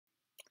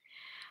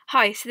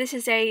Hi, so this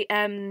is a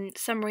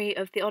summary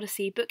of the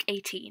Odyssey, Book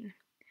 18.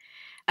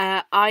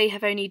 I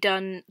have only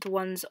done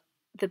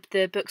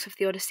the books of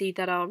the Odyssey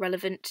that are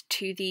relevant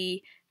to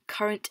the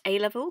current A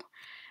level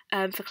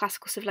for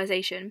classical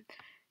civilization.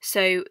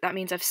 So that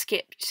means I've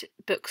skipped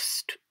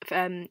books,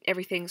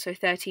 everything, so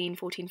 13,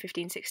 14,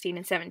 15, 16,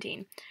 and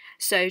 17.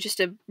 So just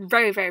a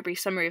very, very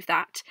brief summary of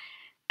that.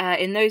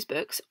 In those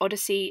books,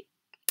 Odysseus,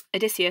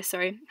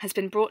 has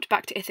been brought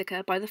back to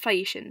Ithaca by the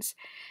Phaeacians.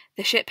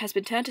 The ship has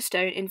been turned to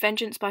stone in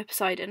vengeance by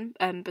Poseidon,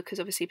 because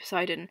obviously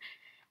Poseidon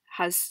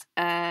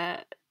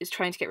is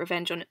trying to get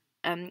revenge on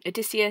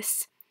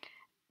Odysseus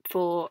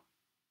for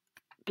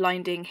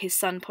blinding his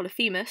son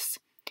Polyphemus.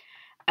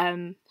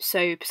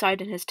 So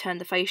Poseidon has turned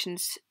the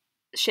Phaeacians'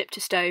 ship to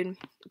stone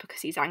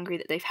because he's angry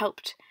that they've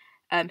helped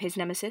his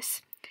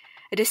nemesis.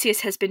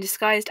 Odysseus has been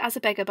disguised as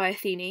a beggar by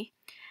Athene,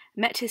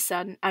 met his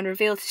son, and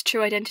revealed his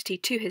true identity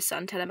to his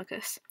son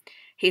Telemachus.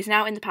 He is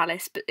now in the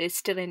palace, but is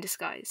still in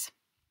disguise.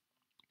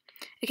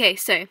 Okay,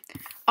 so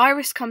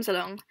Iris comes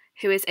along,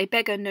 who is a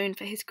beggar known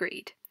for his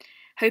greed,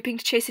 hoping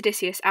to chase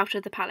Odysseus out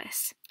of the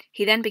palace.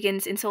 He then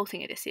begins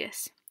insulting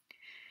Odysseus.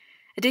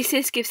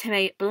 Odysseus gives him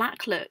a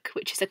black look,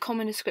 which is a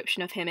common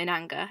description of him in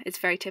anger, it's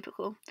very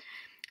typical,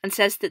 and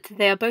says that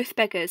they are both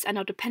beggars and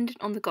are dependent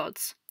on the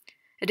gods.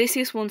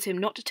 Odysseus warns him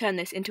not to turn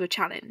this into a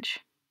challenge.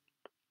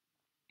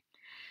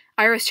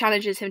 Iris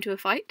challenges him to a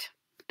fight,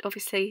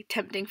 obviously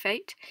tempting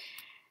fate.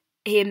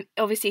 He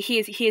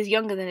is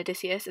younger than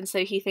Odysseus, and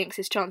so he thinks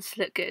his chances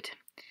look good.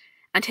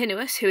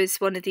 Antinous, who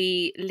is one of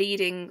the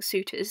leading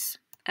suitors,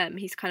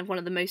 he's kind of one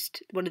of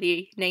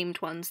the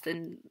named ones,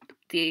 than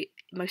the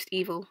most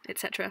evil,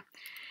 etc.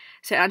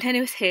 So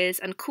Antinous hears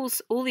and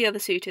calls all the other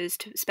suitors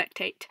to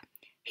spectate.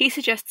 He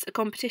suggests a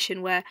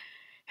competition where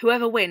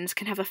whoever wins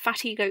can have a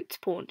fatty goat's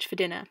paunch for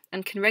dinner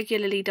and can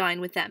regularly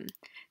dine with them.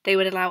 They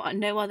would allow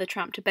no other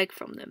tramp to beg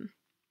from them.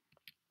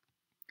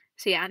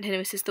 So yeah,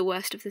 Antinous is the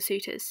worst of the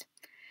suitors.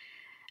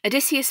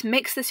 Odysseus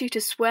makes the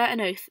suitors swear an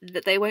oath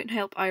that they won't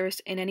help Iris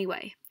in any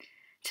way.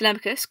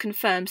 Telemachus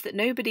confirms that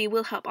nobody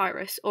will help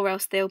Iris, or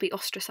else they'll be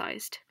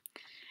ostracised.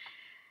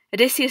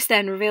 Odysseus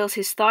then reveals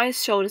his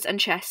thighs, shoulders, and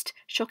chest,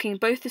 shocking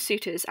both the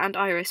suitors and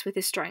Iris with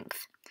his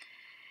strength.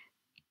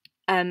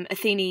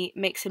 Athene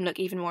makes him look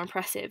even more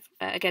impressive,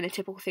 again a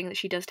typical thing that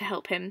she does to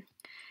help him.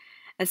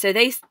 And so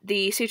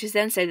the suitors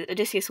then say that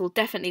Odysseus will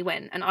definitely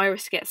win, and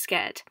Iris gets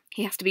scared.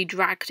 He has to be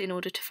dragged in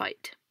order to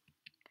fight.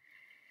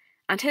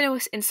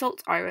 Antinous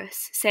insults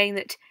Iris, saying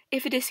that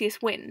if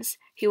Odysseus wins,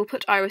 he will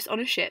put Iris on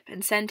a ship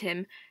and send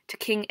him to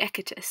King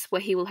Echetus, where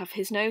he will have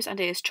his nose and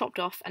ears chopped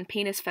off and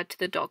penis fed to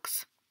the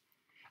dogs.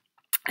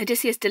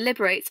 Odysseus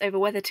deliberates over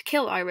whether to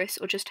kill Iris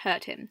or just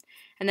hurt him,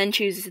 and then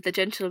chooses the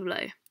gentler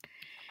blow.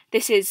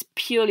 This is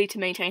purely to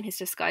maintain his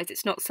disguise.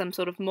 It's not some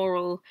sort of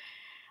moral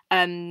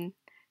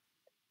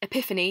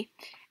epiphany.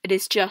 It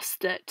is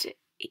just that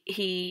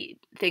he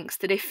thinks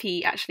that if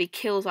he actually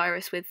kills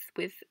Iris with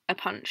a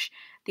punch,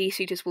 the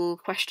suitors will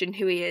question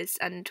who he is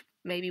and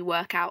maybe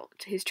work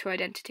out his true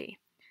identity.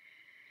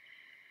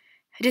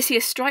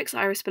 Odysseus strikes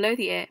Iris below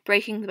the ear,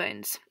 breaking the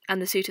bones,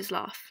 and the suitors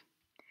laugh.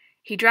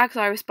 He drags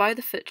Iris by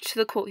the foot to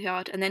the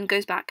courtyard and then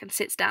goes back and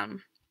sits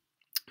down.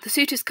 The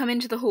suitors come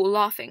into the hall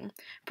laughing,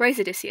 praise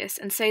Odysseus,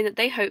 and say that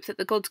they hope that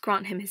the gods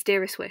grant him his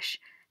dearest wish.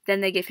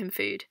 Then they give him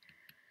food.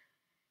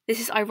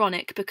 This is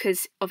ironic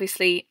because,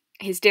 obviously,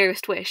 his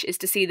dearest wish is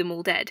to see them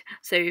all dead,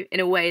 so in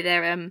a way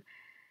they're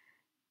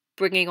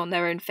bringing on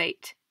their own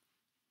fate.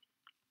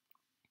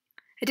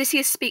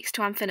 Odysseus speaks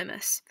to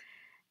Amphinomus,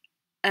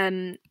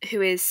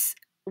 who is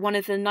one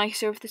of the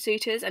nicer of the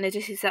suitors, and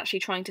Odysseus is actually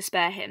trying to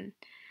spare him,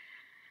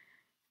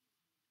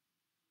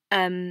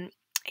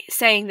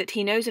 saying that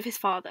he knows of his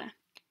father.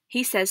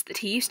 He says that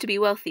he used to be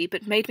wealthy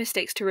but made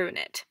mistakes to ruin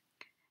it.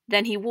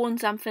 Then he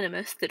warns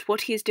Amphinomus that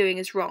what he is doing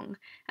is wrong,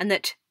 and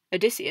that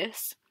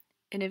Odysseus,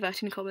 in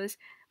inverted commas,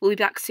 will be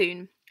back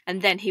soon,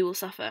 and then he will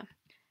suffer.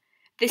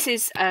 This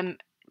is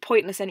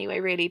pointless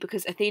anyway, really,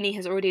 because Athene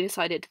has already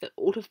decided that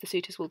all of the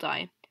suitors will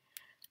die.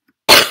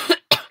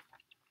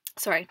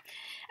 Sorry.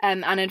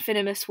 And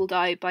Amphinomus will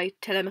die by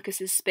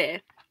Telemachus'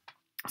 spear.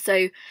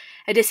 So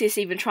Odysseus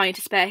even trying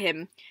to spare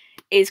him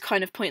is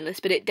kind of pointless,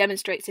 but it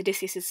demonstrates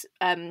Odysseus'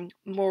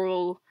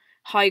 moral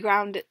high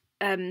ground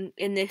in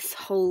this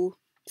whole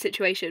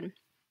situation.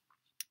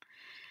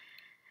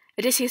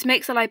 Odysseus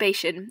makes a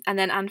libation, and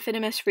then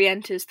Amphinomus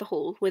re-enters the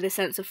hall with a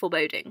sense of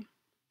foreboding.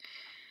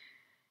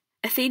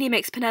 Athene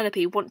makes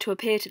Penelope want to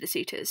appear to the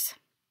suitors.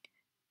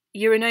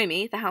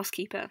 Eurynome, the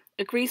housekeeper,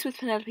 agrees with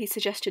Penelope's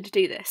suggestion to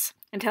do this,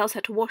 and tells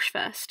her to wash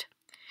first.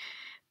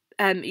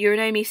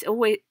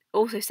 Eurynome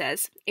also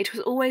says, "It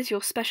was always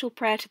your special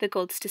prayer to the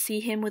gods to see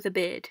him with a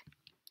beard."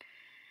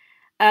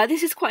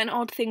 This is quite an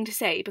odd thing to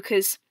say,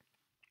 because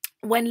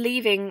when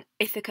leaving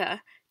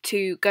Ithaca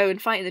to go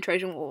and fight in the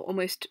Trojan War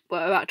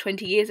about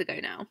 20 years ago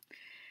now,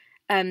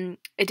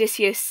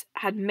 Odysseus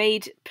had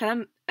made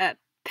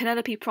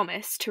Penelope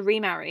promise to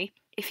remarry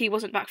if he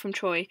wasn't back from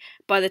Troy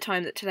by the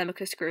time that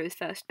Telemachus grew his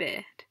first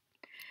beard.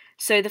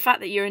 So the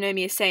fact that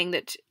Eurynome is saying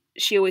that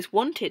she always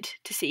wanted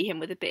to see him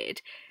with a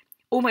beard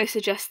almost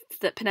suggests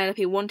that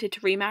Penelope wanted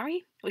to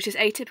remarry, which is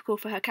atypical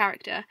for her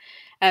character,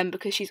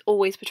 because she's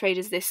always portrayed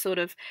as this sort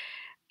of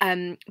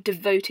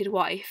devoted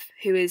wife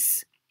who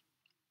is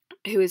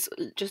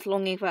just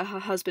longing for her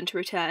husband to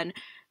return,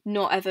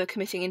 not ever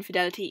committing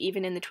infidelity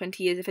even in the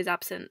 20 years of his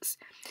absence.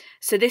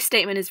 So this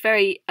statement is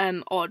very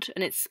odd,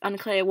 and it's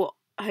unclear what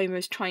Homer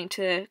is trying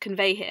to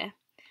convey here.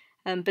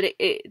 But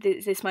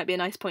this might be a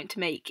nice point to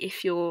make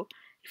if you've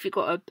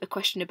got a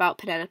question about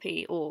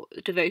Penelope or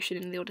devotion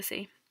in the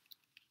Odyssey.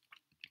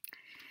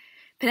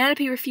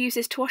 Penelope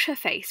refuses to wash her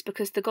face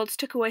because the gods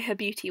took away her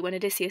beauty when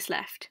Odysseus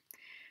left.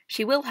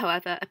 She will,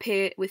 however,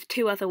 appear with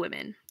 2 other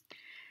women.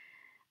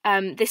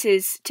 This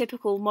is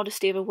typical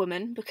modesty of a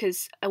woman,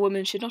 because a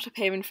woman should not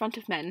appear in front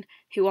of men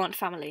who aren't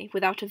family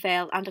without a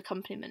veil and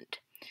accompaniment.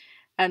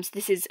 So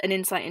this is an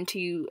insight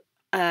into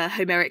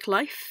Homeric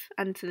life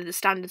and the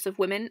standards of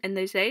women in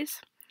those days.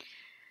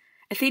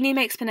 Athene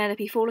makes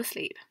Penelope fall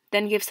asleep,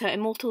 then gives her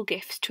immortal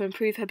gifts to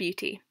improve her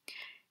beauty.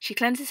 She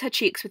cleanses her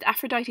cheeks with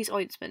Aphrodite's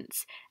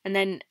ointments, and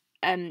then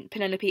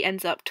Penelope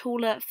ends up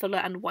taller, fuller,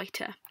 and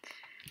whiter.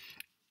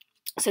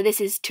 So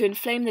this is to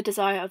inflame the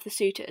desire of the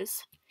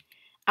suitors.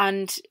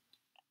 And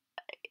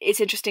it's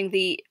interesting,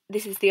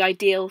 this is the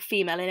ideal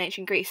female in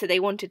ancient Greece, so they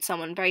wanted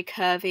someone very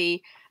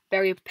curvy,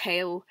 very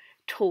pale,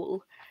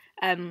 tall.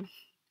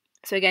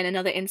 So again,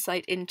 another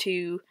insight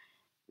into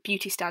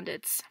beauty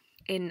standards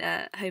in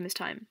Homer's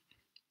time.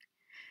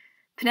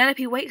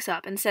 Penelope wakes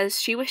up and says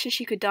she wishes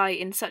she could die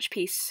in such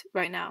peace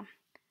right now,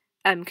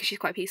 because she's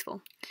quite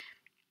peaceful.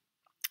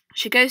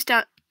 She goes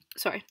down...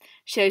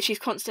 So she's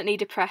constantly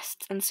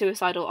depressed and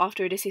suicidal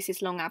after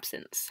Odysseus' long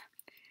absence.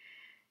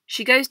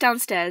 She goes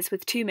downstairs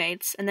with 2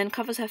 maids and then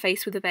covers her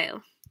face with a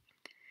veil.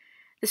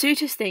 The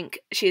suitors think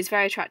she is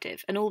very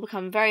attractive and all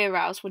become very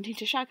aroused, wanting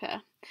to shag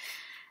her.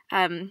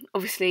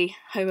 Obviously,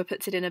 Homer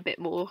puts it in a bit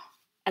more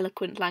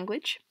eloquent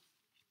language.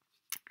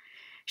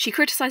 She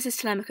criticises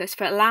Telemachus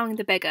for allowing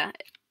the beggar,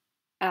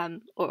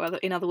 or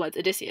in other words,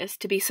 Odysseus,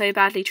 to be so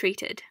badly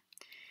treated.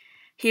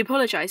 He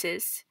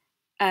apologises,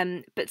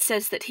 but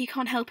says that he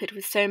can't help it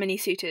with so many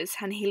suitors,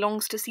 and he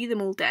longs to see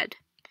them all dead.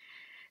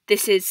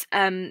 This is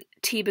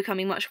T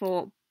becoming much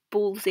more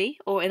ballsy,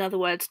 or in other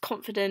words,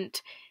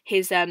 confident.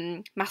 His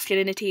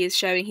masculinity is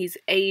showing. He's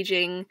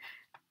aging,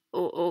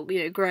 or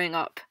growing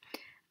up.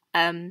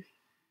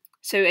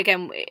 So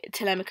again,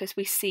 Telemachus,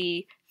 we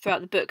see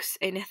throughout the books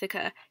in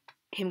Ithaca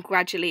him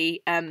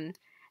gradually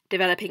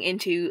developing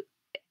into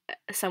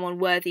someone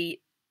worthy,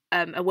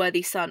 a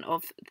worthy son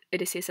of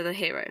Odysseus as a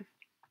hero.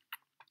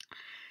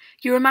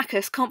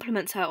 Eurymachus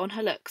compliments her on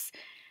her looks,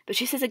 but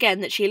she says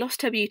again that she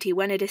lost her beauty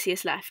when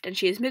Odysseus left, and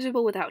she is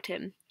miserable without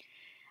him.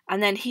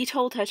 And then he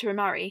told her to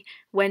remarry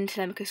when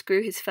Telemachus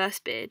grew his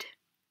first beard.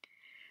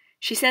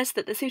 She says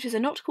that the suitors are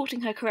not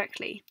courting her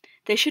correctly.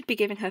 They should be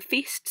giving her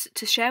feasts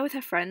to share with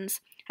her friends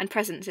and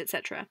presents,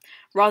 etc.,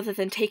 rather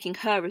than taking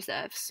her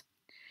reserves.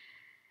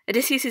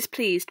 Odysseus is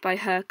pleased by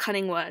her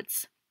cunning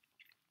words.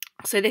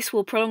 So this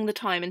will prolong the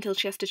time until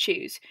she has to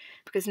choose,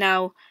 because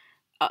now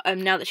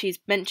that she's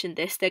mentioned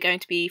this, they're going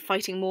to be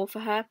fighting more for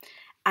her,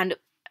 and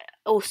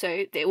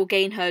also it will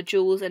gain her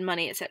jewels and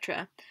money,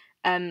 etc.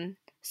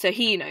 So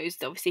he knows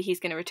that obviously he's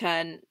going to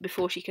return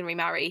before she can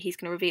remarry. He's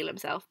going to reveal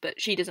himself,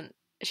 but she doesn't.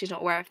 She's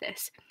not aware of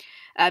this.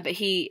 But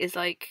he is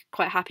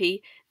quite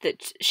happy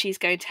that she's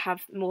going to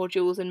have more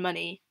jewels and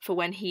money for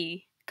when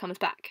he comes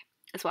back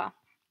as well.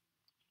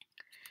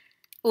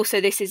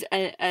 Also, this is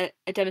a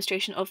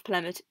demonstration of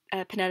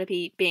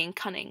Penelope being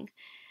cunning,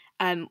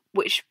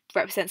 which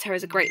represents her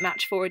as a great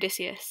match for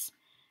Odysseus,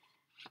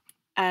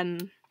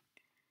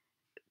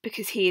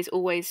 because he is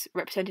always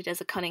represented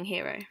as a cunning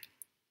hero.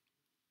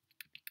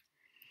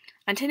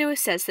 Antinous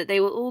says that they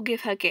will all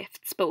give her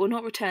gifts, but will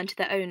not return to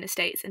their own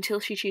estates until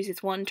she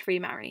chooses one to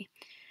remarry.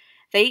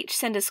 They each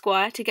send a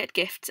squire to get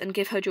gifts and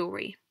give her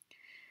jewellery.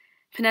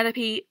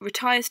 Penelope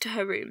retires to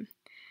her room,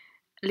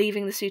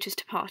 leaving the suitors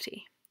to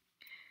party.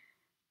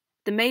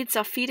 The maids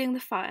are feeding the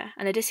fire,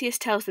 and Odysseus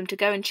tells them to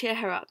go and cheer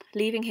her up,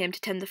 leaving him to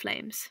tend the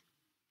flames.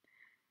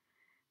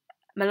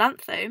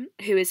 Melantho,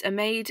 who is a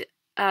maid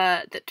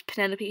that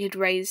Penelope had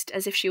raised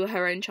as if she were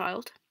her own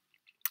child,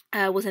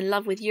 was in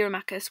love with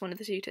Eurymachus, one of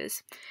the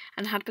suitors,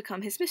 and had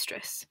become his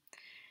mistress.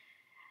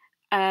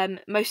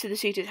 Most of the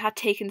suitors had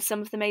taken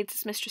some of the maids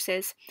as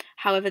mistresses.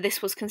 However,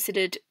 this was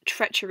considered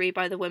treachery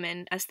by the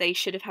women, as they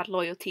should have had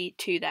loyalty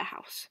to their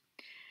house.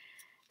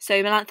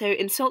 So Melantho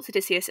insults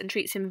Odysseus and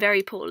treats him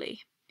very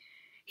poorly.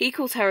 He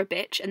calls her a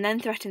bitch and then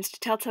threatens to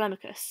tell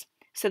Telemachus,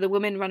 so the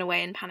women run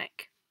away in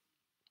panic.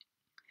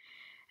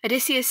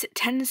 Odysseus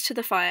tends to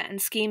the fire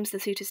and schemes the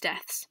suitors'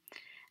 deaths,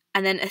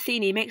 and then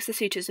Athene makes the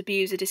suitors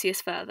abuse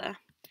Odysseus further.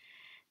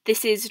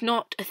 This is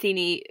not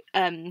Athene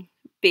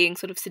being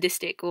sort of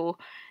sadistic or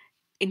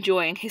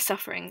enjoying his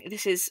suffering.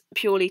 This is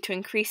purely to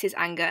increase his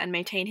anger and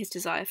maintain his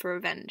desire for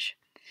revenge.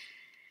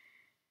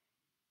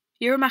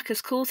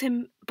 Eurymachus calls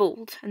him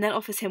bald and then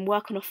offers him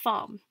work on a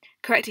farm,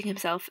 correcting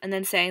himself and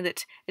then saying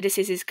that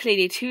Odysseus is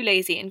clearly too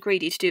lazy and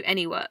greedy to do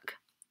any work.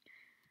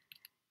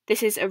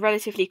 This is a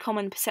relatively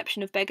common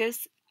perception of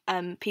beggars,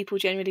 people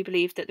generally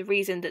believed that the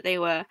reason that they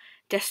were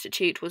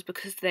destitute was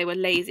because they were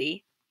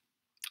lazy,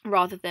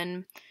 rather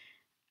than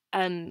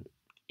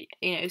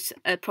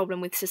a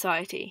problem with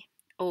society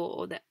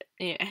or the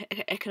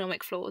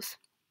economic flaws.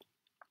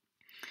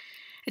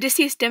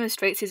 Odysseus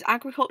demonstrates his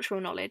agricultural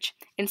knowledge,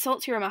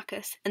 insults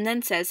Eurymachus, and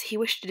then says he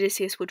wished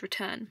Odysseus would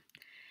return.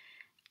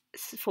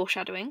 It's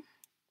foreshadowing.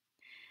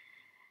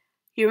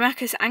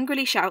 Eurymachus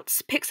angrily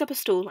shouts, picks up a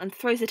stool, and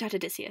throws it at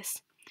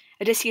Odysseus.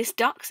 Odysseus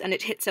ducks, and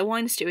it hits a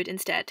wine steward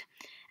instead.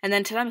 And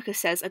then Telemachus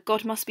says a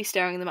god must be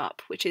stirring them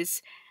up, which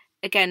is,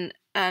 again,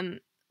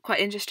 quite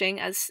interesting,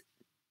 as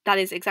that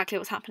is exactly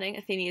what's happening.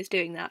 Athene is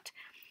doing that.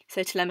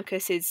 So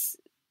Telemachus is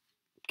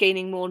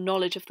gaining more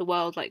knowledge of the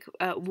world, like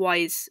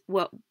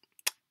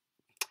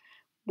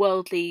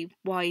worldly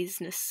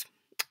wiseness.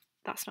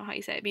 That's not how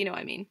you say it, but you know what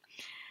I mean.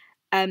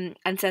 And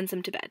sends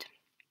them to bed.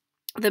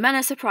 The men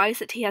are surprised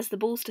that he has the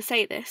balls to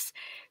say this,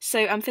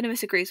 so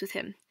Amphinomus agrees with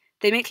him.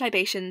 They make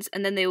libations,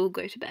 and then they all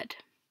go to bed.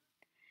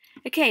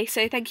 Okay,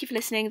 so thank you for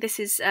listening. This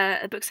is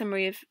a book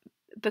summary of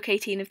Book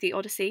 18 of the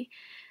Odyssey.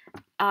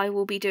 I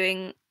will be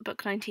doing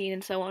Book 19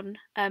 and so on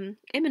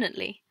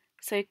imminently,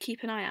 so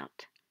keep an eye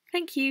out.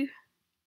 Thank you!